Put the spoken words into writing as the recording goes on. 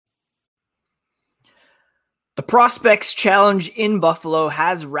The Prospects Challenge in Buffalo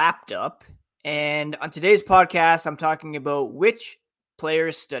has wrapped up, and on today's podcast, I'm talking about which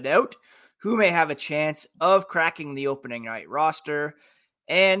players stood out, who may have a chance of cracking the opening night roster,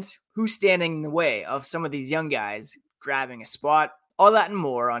 and who's standing in the way of some of these young guys grabbing a spot. All that and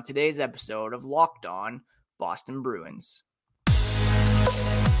more on today's episode of Locked On Boston Bruins.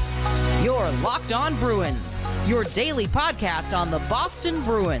 You're Locked On Bruins, your daily podcast on the Boston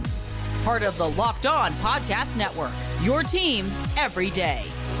Bruins. Part of the Locked On Podcast Network, your team every day.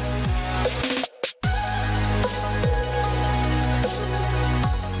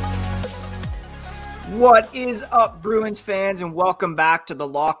 What is up, Bruins fans, and welcome back to the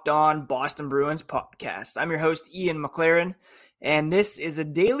Locked On Boston Bruins podcast. I'm your host, Ian McLaren, and this is a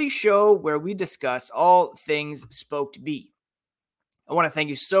daily show where we discuss all things Spoked B. I want to thank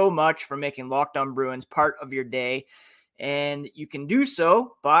you so much for making Locked On Bruins part of your day. And you can do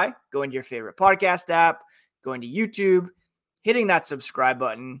so by going to your favorite podcast app, going to YouTube, hitting that subscribe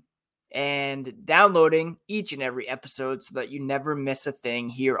button, and downloading each and every episode so that you never miss a thing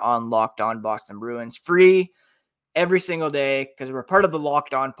here on Locked On Boston Bruins. Free every single day because we're part of the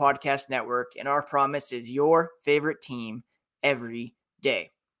Locked On Podcast Network, and our promise is your favorite team every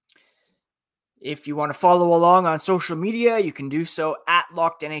day. If you want to follow along on social media, you can do so at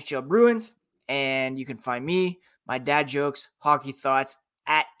Locked NHL Bruins, and you can find me, my dad jokes, hockey thoughts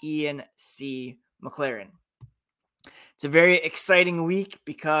at Ian C. McLaren. It's a very exciting week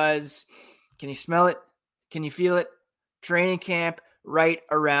because can you smell it? Can you feel it? Training camp right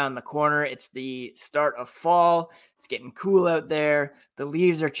around the corner. It's the start of fall. It's getting cool out there. The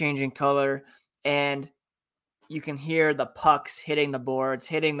leaves are changing color, and you can hear the pucks hitting the boards,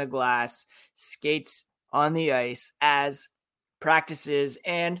 hitting the glass, skates on the ice as practices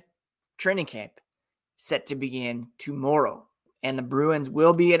and training camp set to begin tomorrow. And the Bruins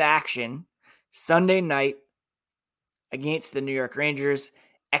will be in action Sunday night against the New York Rangers.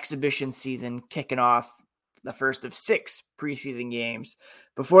 Exhibition season kicking off the first of 6 preseason games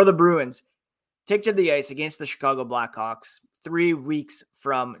before the Bruins take to the ice against the Chicago Blackhawks 3 weeks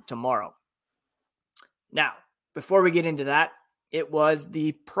from tomorrow. Now, before we get into that, it was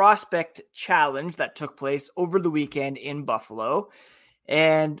the Prospect Challenge that took place over the weekend in Buffalo.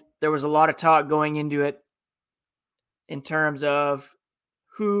 And there was a lot of talk going into it in terms of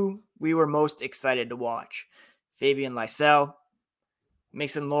who we were most excited to watch. Fabian Lysell,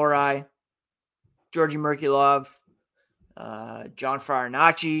 Mason Lohrei, Georgi Merkulov, John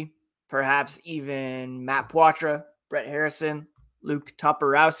Farinacci, perhaps even Matt Poitras, Brett Harrison, Luke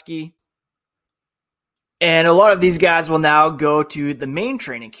Toporowski. And a lot of these guys will now go to the main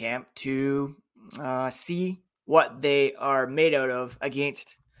training camp to see what they are made out of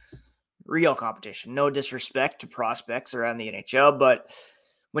against real competition. No disrespect to prospects around the NHL, but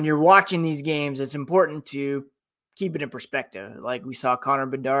when you're watching these games, it's important to keep it in perspective. Like we saw Connor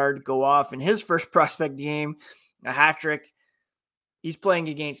Bedard go off in his first prospect game, a hat trick. He's playing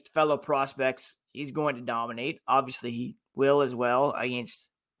against fellow prospects. He's going to dominate. Obviously, he will as well against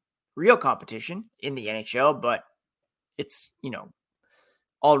real competition in the NHL, but it's,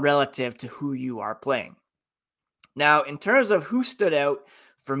 all relative to who you are playing. Now, in terms of who stood out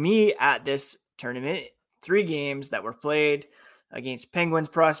for me at this tournament, 3 games that were played against Penguins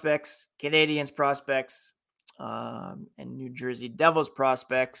prospects, Canadiens prospects, and New Jersey Devils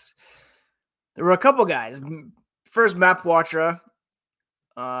prospects. There were a couple guys. First, Matt Poitras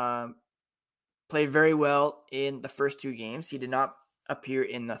played very well in the first 2 games. He did not appear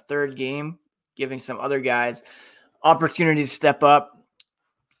in the third game, giving some other guys opportunities to step up.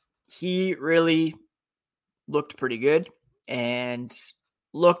 He really looked pretty good and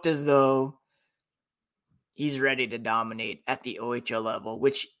looked as though he's ready to dominate at the OHL level,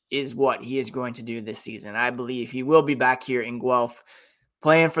 which is what he is going to do this season. I believe he will be back here in Guelph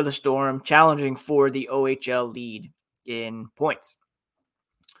playing for the Storm, challenging for the OHL lead in points.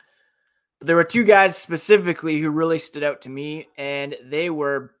 But there were 2 guys specifically who really stood out to me, and they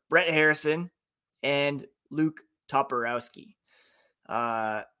were Brett Harrison and Luke Toporowski.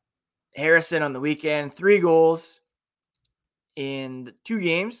 Harrison on the weekend, 3 goals in the 2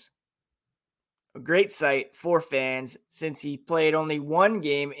 games. A great sight for fans since he played only 1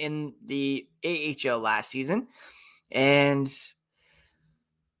 game in the AHL last season. And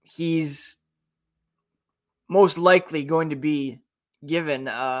he's most likely going to be given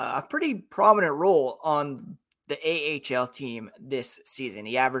a pretty prominent role on the AHL team this season.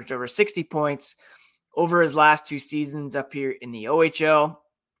 He averaged over 60 points over his last 2 seasons up here in the OHL.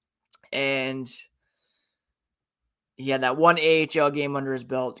 And he had that 1 AHL game under his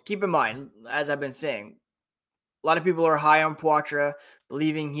belt. Keep in mind, as I've been saying, a lot of people are high on Poitras,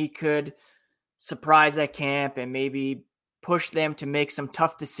 believing he could surprise at camp and maybe push them to make some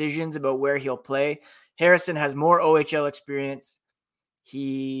tough decisions about where he'll play. Harrison has more OHL experience.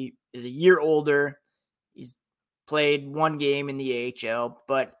 He is a year older. He's played one game in the AHL,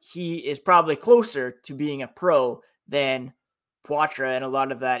 but he is probably closer to being a pro than Poitras, and a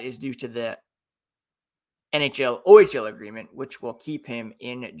lot of that is due to the NHL OHL agreement, which will keep him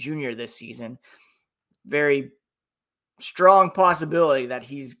in junior this season. Very strong possibility that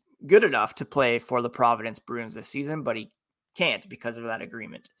he's good enough to play for the Providence Bruins this season, but he can't because of that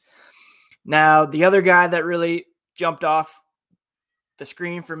agreement. Now, the other guy that really jumped off the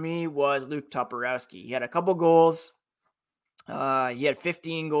screen for me was Luke Toporowski. He had a couple goals. He had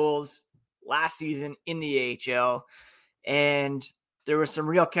 15 goals last season in the AHL, and there was some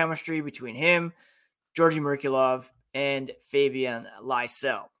real chemistry between him, Georgi Merkulov, and Fabian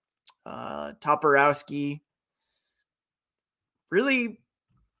Lysell. Toporowski really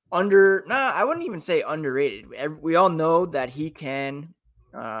I wouldn't even say underrated. We all know that he can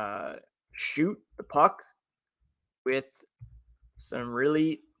shoot the puck with some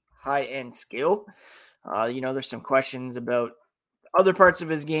really high-end skill. There's some questions about other parts of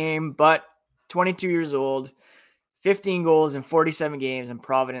his game, but 22 years old, 15 goals in 47 games in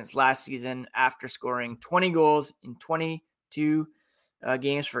Providence last season after scoring 20 goals in 22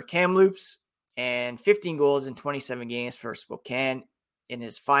 games for Kamloops and 15 goals in 27 games for Spokane in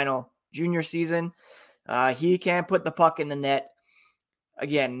his final junior season. He can put the puck in the net.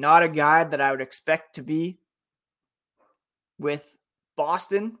 Again, not a guy that I would expect to be with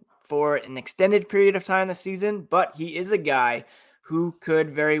Boston for an extended period of time this season, but he is a guy who could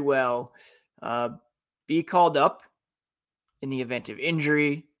very well be called up in the event of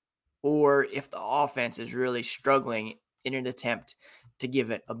injury or if the offense is really struggling in an attempt to give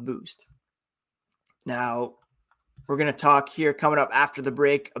it a boost. Now, we're going to talk here coming up after the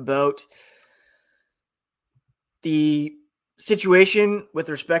break about the situation with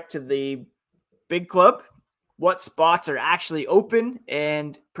respect to the big club, what spots are actually open,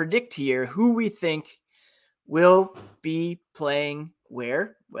 and predict here who we think will be playing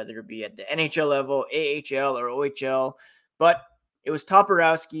where, whether it be at the NHL level, AHL, or OHL. But it was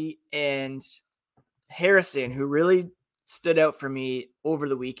Toporowski and Harrison who really stood out for me over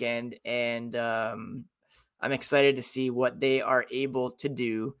the weekend, and I'm excited to see what they are able to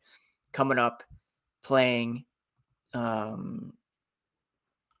do coming up playing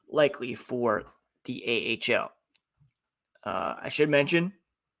likely for the AHL. I should mention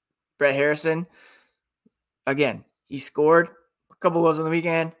Brett Harrison. Again, he scored a couple goals on the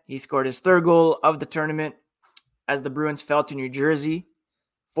weekend. He scored his third goal of the tournament as the Bruins fell to New Jersey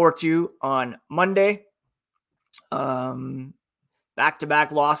 4-2 on Monday.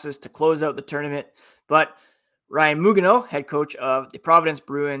 Back-to-back losses to close out the tournament. But Ryan Mugano, head coach of the Providence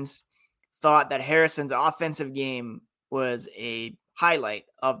Bruins, thought that Harrison's offensive game was a highlight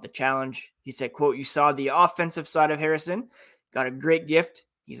of the challenge. He said, quote, "You saw the offensive side of Harrison, got a great gift.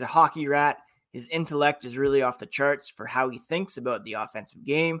 He's a hockey rat. His intellect is really off the charts for how he thinks about the offensive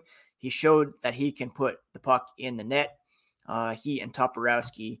game. He showed that he can put the puck in the net." He and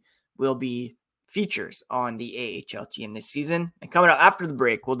Toporowski will be features on the AHL team this season. And coming up after the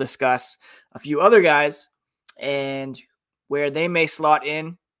break, we'll discuss a few other guys and where they may slot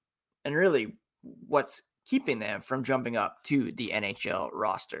in and really what's keeping them from jumping up to the NHL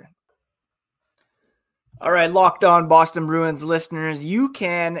roster. All right, Locked On Boston Bruins listeners, you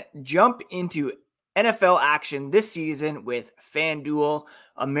can jump into NFL action this season with FanDuel,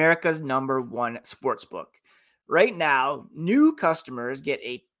 America's #1 sportsbook. Right now, new customers get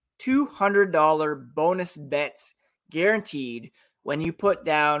a $200 bonus bet guaranteed when you put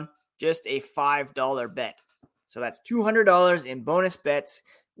down just a $5 bet. So that's $200 in bonus bets,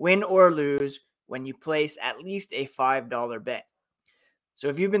 win or lose, when you place at least a $5 bet. So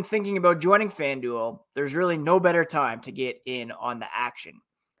if you've been thinking about joining FanDuel, there's really no better time to get in on the action.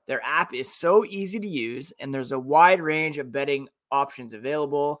 Their app is so easy to use, and there's a wide range of betting options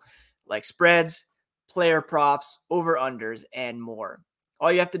available, like spreads, player props, over-unders, and more.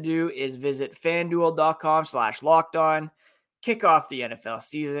 All you have to do is visit FanDuel.com/lockedon, kick off the NFL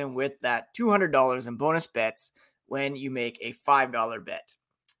season with that $200 in bonus bets when you make a $5 bet.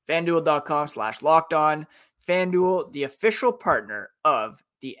 FanDuel.com/lockedon. FanDuel, the official partner of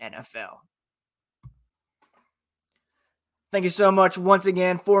the NFL. Thank you so much once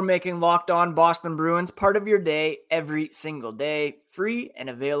again for making Locked On Boston Bruins part of your day every single day, free and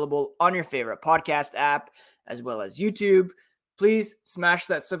available on your favorite podcast app as well as YouTube. Please smash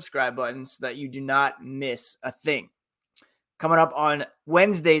that subscribe button so that you do not miss a thing. Coming up on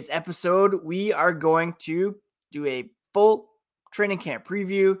Wednesday's episode, we are going to do a full training camp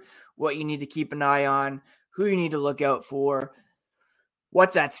preview, what you need to keep an eye on, who you need to look out for,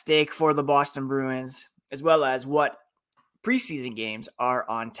 what's at stake for the Boston Bruins, as well as what preseason games are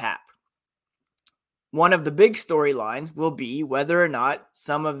on tap. One of the big storylines will be whether or not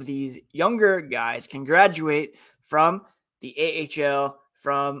some of these younger guys can graduate from the AHL,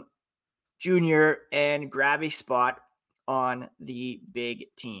 from junior, and grab a spot on the big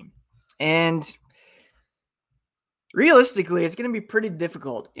team. And realistically, it's going to be pretty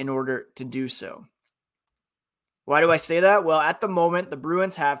difficult in order to do so. Why do I say that? Well, at the moment, the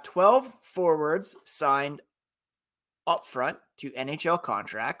Bruins have 12 forwards signed up front to NHL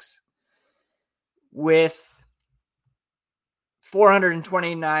contracts with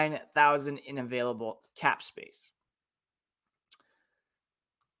 $429,000 in available cap space.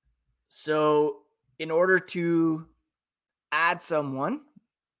 So in order to add someone,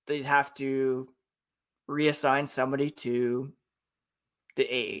 they'd have to reassign somebody to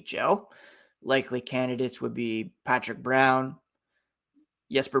the AHL. Likely candidates would be Patrick Brown,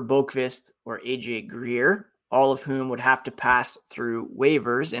 Jesper Boqvist, or AJ Greer, all of whom would have to pass through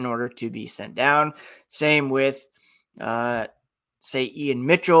waivers in order to be sent down. Same with, say, Ian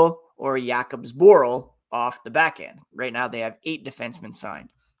Mitchell or Jakobs Borrell off the back end. Right now, they have 8 defensemen signed.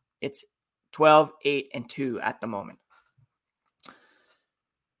 It's 12, 8, and 2 at the moment.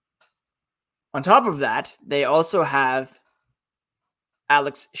 On top of that, they also have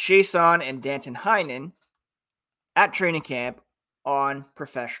Alex Chiasson and Danton Heinen at training camp on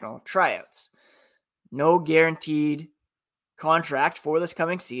professional tryouts. No guaranteed contract for this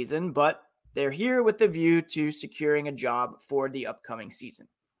coming season, but they're here with the view to securing a job for the upcoming season.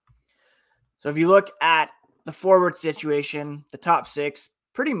 So if you look at the forward situation, the top 6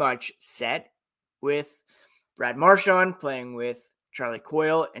 pretty much set, with Brad Marchand playing with Charlie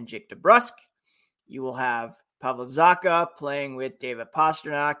Coyle and Jake DeBrusk. You will have Pavel Zacha playing with David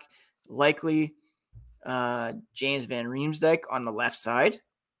Pastrnak, likely James Van Riemsdyk on the left side.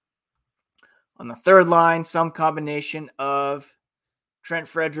 On the third line, some combination of Trent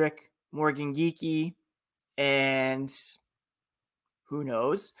Frederick, Morgan Geekie, and who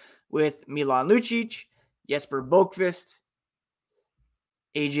knows, with Milan Lucic, Jesper Boqvist,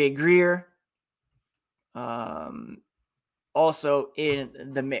 AJ Greer, also in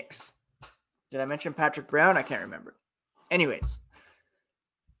the mix. Did I mention Patrick Brown? I can't remember. Anyways,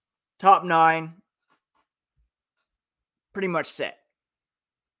 top 9, pretty much set.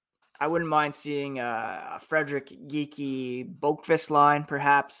 I wouldn't mind seeing a Frederick Geekie Boqvist line,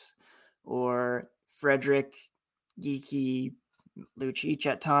 perhaps, or Frederick Geekie Lucic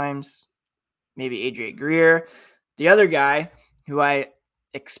at times, maybe AJ Greer. The other guy who I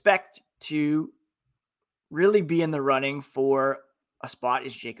expect to really be in the running for a spot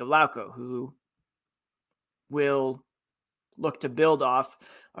is Jacob Lauko, who will look to build off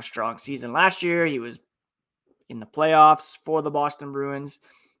a strong season last year. He was in the playoffs for the Boston Bruins.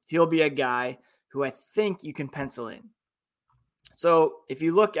 He'll be a guy who I think you can pencil in. So if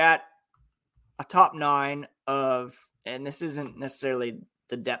you look at a top 9 of, and this isn't necessarily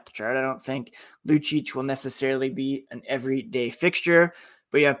the depth chart, I don't think Lucic will necessarily be an everyday fixture,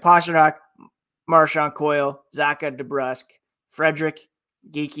 but you have Pastrnak, Marchand, Coyle, Zacha, DeBrusk, Frederick,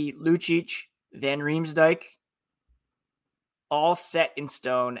 Geekie, Lucic, Van Riemsdyk, all set in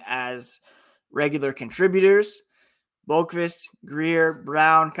stone as regular contributors. Boqvist, Greer,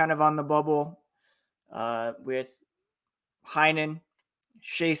 Brown kind of on the bubble, with Heinen,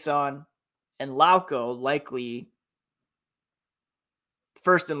 Chiasson, and Lauko likely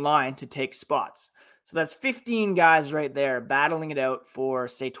first in line to take spots. So that's 15 guys right there battling it out for,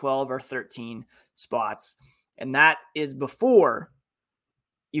 say, 12 or 13 spots. And that is before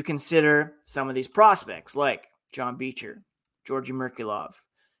you consider some of these prospects like John Beecher, Georgi Merkulov,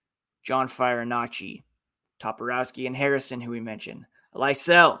 John Firenacci, Toporowski and Harrison, who we mentioned,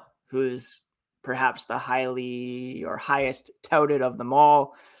 Lysell, who's perhaps the highest touted of them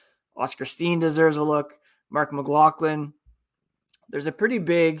all. Oscar Steen deserves a look. Mark McLaughlin. There's a pretty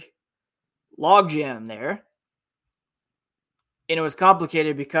big logjam there. And it was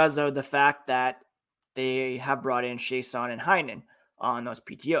complicated because of the fact that they have brought in Chiasson and Heinen on those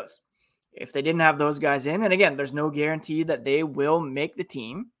PTOs. If they didn't have those guys in, and again, there's no guarantee that they will make the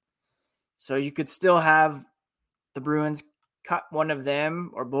team. So you could still have the Bruins cut one of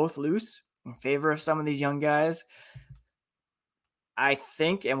them or both loose in favor of some of these young guys. I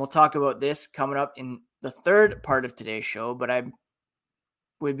think, and we'll talk about this coming up in the third part of today's show, but I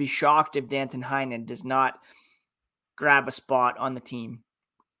would be shocked if Danton Heinen does not grab a spot on the team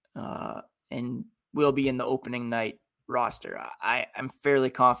and will be in the opening night roster. I'm fairly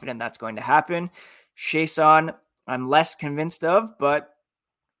confident that's going to happen. Chiasson I'm less convinced of, but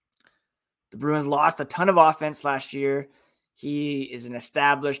the Bruins lost a ton of offense last year. He is an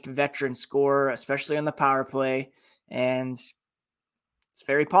established veteran scorer, especially on the power play, and it's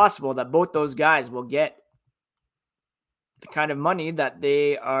very possible that both those guys will get the kind of money that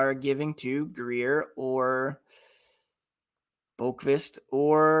they are giving to Greer or Boqvist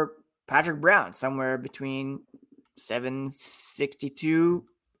or Patrick Brown, somewhere between 762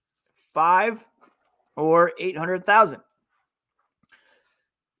 5 or 800,000.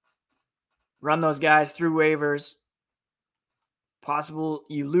 Run those guys through waivers. Possible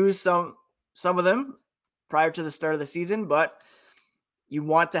you lose some of them prior to the start of the season, but you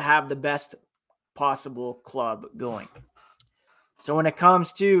want to have the best possible club going. So when it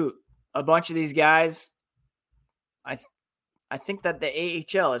comes to a bunch of these guys, I think that the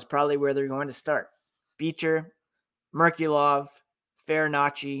AHL is probably where they're going to start. Beecher, Merkulov,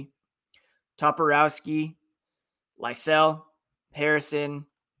 Farinacci, Toporowski, Lysell, Harrison,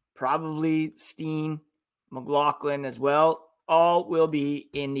 probably Steen, McLaughlin as well. All will be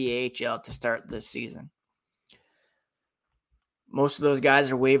in the AHL to start this season. Most of those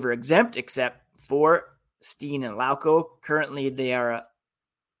guys are waiver exempt except for Steen and Lauko. Currently, they are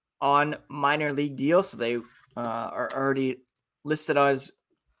on minor league deals, so they are already listed as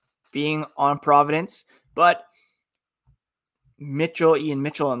being on Providence. But Ian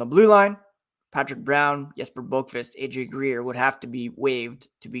Mitchell on the blue line, Patrick Brown, Jesper Boqvist, AJ Greer would have to be waived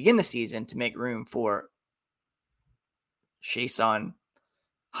to begin the season to make room for Chiasson,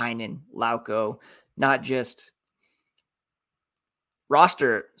 Heinen, Lauko, not just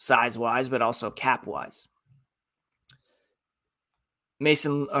roster size-wise, but also cap-wise.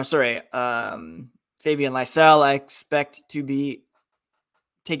 Fabian Lysell, I expect to be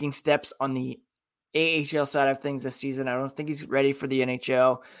taking steps on the AHL side of things this season. I don't think he's ready for the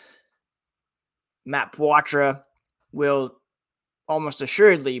NHL. Matt Poitras will almost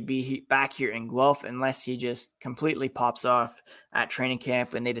assuredly be back here in Guelph unless he just completely pops off at training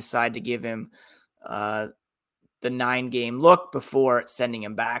camp and they decide to give him the 9-game look before sending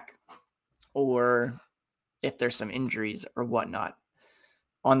him back, or if there's some injuries or whatnot.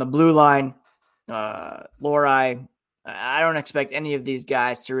 On the blue line, Lori, I don't expect any of these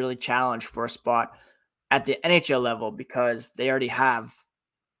guys to really challenge for a spot at the NHL level because they already have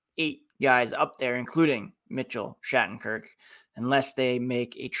 8 guys up there, including Mitchell, Shattenkirk, unless they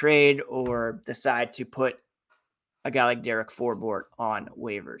make a trade or decide to put a guy like Derek Forbort on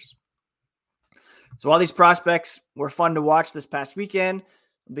waivers. So all these prospects were fun to watch this past weekend.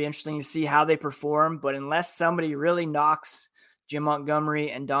 It'll be interesting to see how they perform, but unless somebody really knocks Jim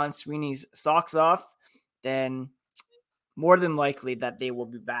Montgomery and Don Sweeney's socks off, then more than likely that they will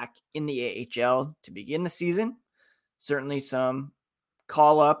be back in the AHL to begin the season. Certainly some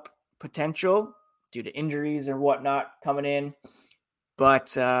call-up potential due to injuries or whatnot coming in. But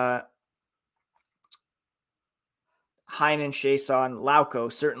Heinen, Chiasson,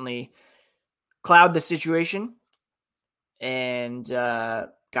 Lauko certainly cloud the situation. And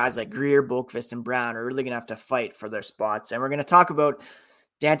guys like Greer, Boqvist, and Brown are really going to have to fight for their spots. And we're going to talk about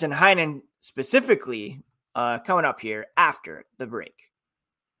Danton Heinen specifically coming up here after the break.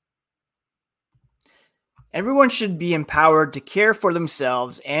 Everyone should be empowered to care for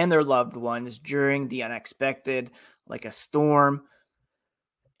themselves and their loved ones during the unexpected, like a storm.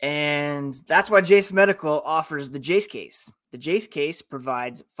 And that's why Jace Medical offers the Jace Case. The Jace Case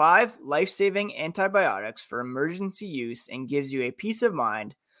provides 5 life-saving antibiotics for emergency use and gives you a peace of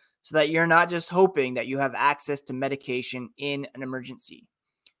mind so that you're not just hoping that you have access to medication in an emergency.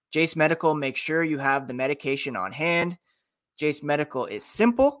 Jace Medical makes sure you have the medication on hand. Jace Medical is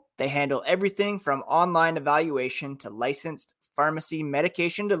simple. They handle everything from online evaluation to licensed pharmacy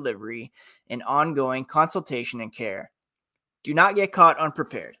medication delivery and ongoing consultation and care. Do not get caught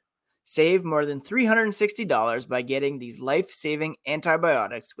unprepared. Save more than $360 by getting these life-saving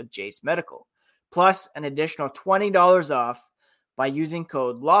antibiotics with Jace Medical, plus an additional $20 off by using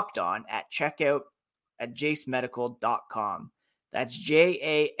code LOCKEDON at checkout at jacemedical.com. That's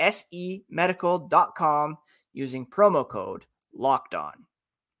JASE medical.com using promo code LOCKEDON.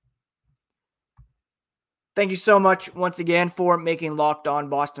 Thank you so much once again for making Locked On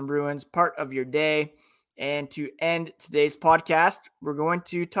Boston Bruins part of your day. And to end today's podcast, we're going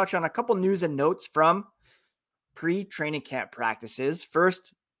to touch on a couple news and notes from pre-training camp practices.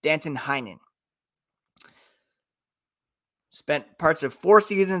 First, Danton Heinen. Spent parts of 4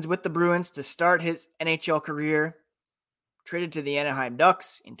 seasons with the Bruins to start his NHL career. Traded to the Anaheim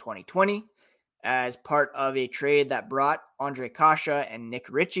Ducks in 2020 as part of a trade that brought Andre Kasha and Nick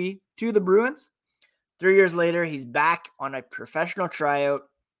Ritchie to the Bruins. 3 years later, he's back on a professional tryout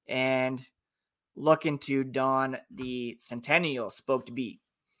and looking to don the Centennial spoked beat.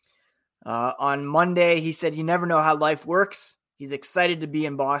 On Monday, he said, "You never know how life works." He's excited to be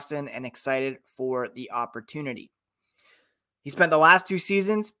in Boston and excited for the opportunity. He spent the last 2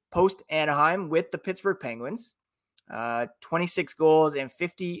 seasons post-Anaheim with the Pittsburgh Penguins, 26 goals and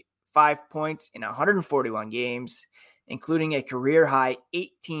 55 points in 141 games, including a career-high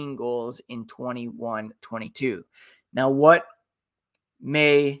 18 goals in 21-22. Now, what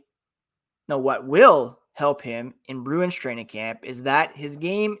will help him in Bruins training camp is that his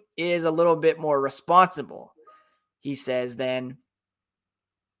game is a little bit more responsible, he says, than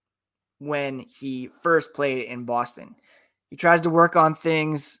when he first played in Boston. He tries to work on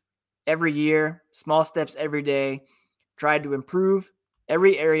things every year, small steps every day, tried to improve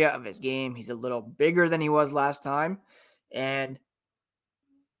every area of his game. He's a little bigger than he was last time, and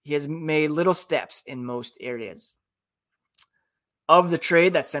he has made little steps in most areas. Of the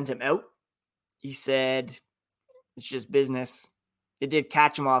trade that sent him out, he said, "It's just business. It did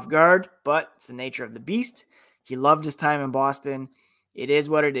catch him off guard, but it's the nature of the beast. He loved his time in Boston. It is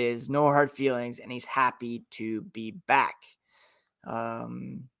what it is. No hard feelings, and he's happy to be back."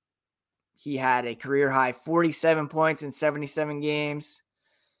 He had a career-high 47 points in 77 games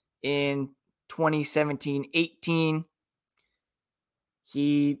in 2017-18.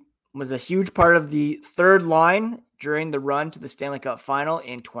 He was a huge part of the third line during the run to the Stanley Cup Final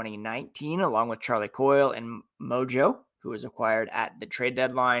in 2019, along with Charlie Coyle and Mojo, who was acquired at the trade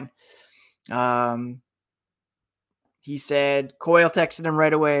deadline. He said Coyle texted him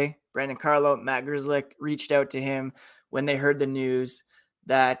right away. Brandon Carlo, Matt Grzelcyk reached out to him when they heard the news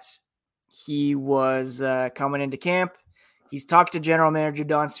that he was coming into camp. He's talked to general manager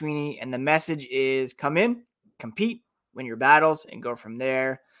Don Sweeney, and the message is come in, compete, win your battles, and go from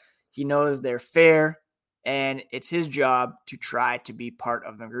there. He knows they're fair, and it's his job to try to be part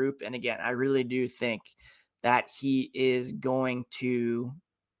of the group. And again, I really do think that he is going to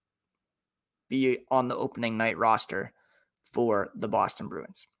be on the opening night roster for the Boston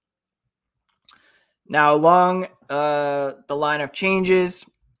Bruins. Now, along the line of changes,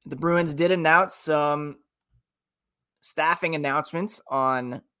 the Bruins did announce some staffing announcements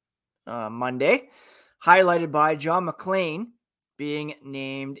on Monday, highlighted by John McLean being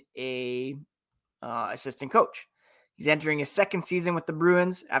named a assistant coach. He's entering his second season with the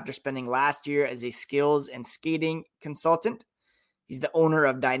Bruins after spending last year as a skills and skating consultant. He's the owner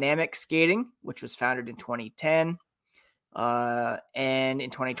of Dynamic Skating, which was founded in 2010. And in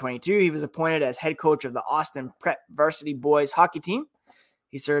 2022, he was appointed as head coach of the Austin Prep Varsity Boys hockey team.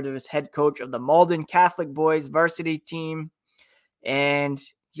 He served as head coach of the Malden Catholic Boys varsity team. And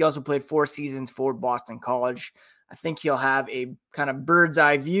he also played 4 seasons for Boston College. I think he'll have a kind of bird's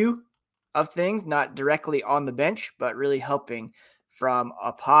eye view of things, not directly on the bench, but really helping from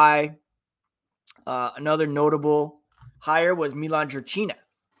up high. Another notable hire was Milan Jurčina.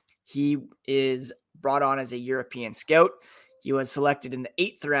 He is brought on as a European scout. He was selected in the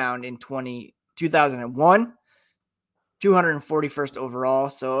 8th round in 2001, 241st overall.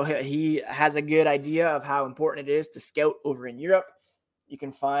 So he has a good idea of how important it is to scout over in Europe. You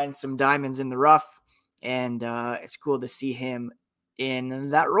can find some diamonds in the rough, and it's cool to see him in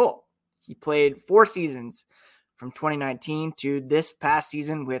that role. He played 4 seasons from 2019 to this past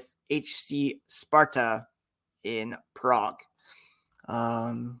season with HC Sparta in Prague.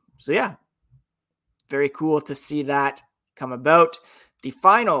 So yeah, very cool to see that come about. The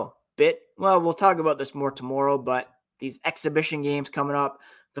final bit, well, we'll talk about this more tomorrow, but these exhibition games coming up.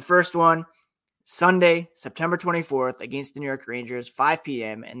 The first one, Sunday, September 24th against the New York Rangers, 5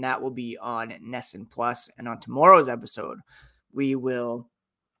 p.m., and that will be on NESN Plus. And on tomorrow's episode, we will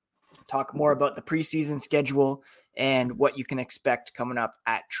talk more about the preseason schedule and what you can expect coming up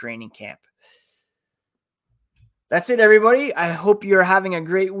at training camp. That's it, everybody. I hope you're having a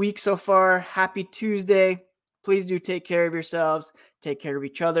great week so far. Happy Tuesday. Please do take care of yourselves, take care of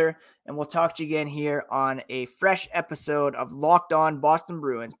each other, and we'll talk to you again here on a fresh episode of Locked On Boston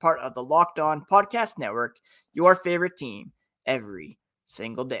Bruins, part of the Locked On Podcast Network, your favorite team every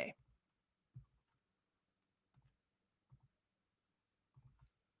single day.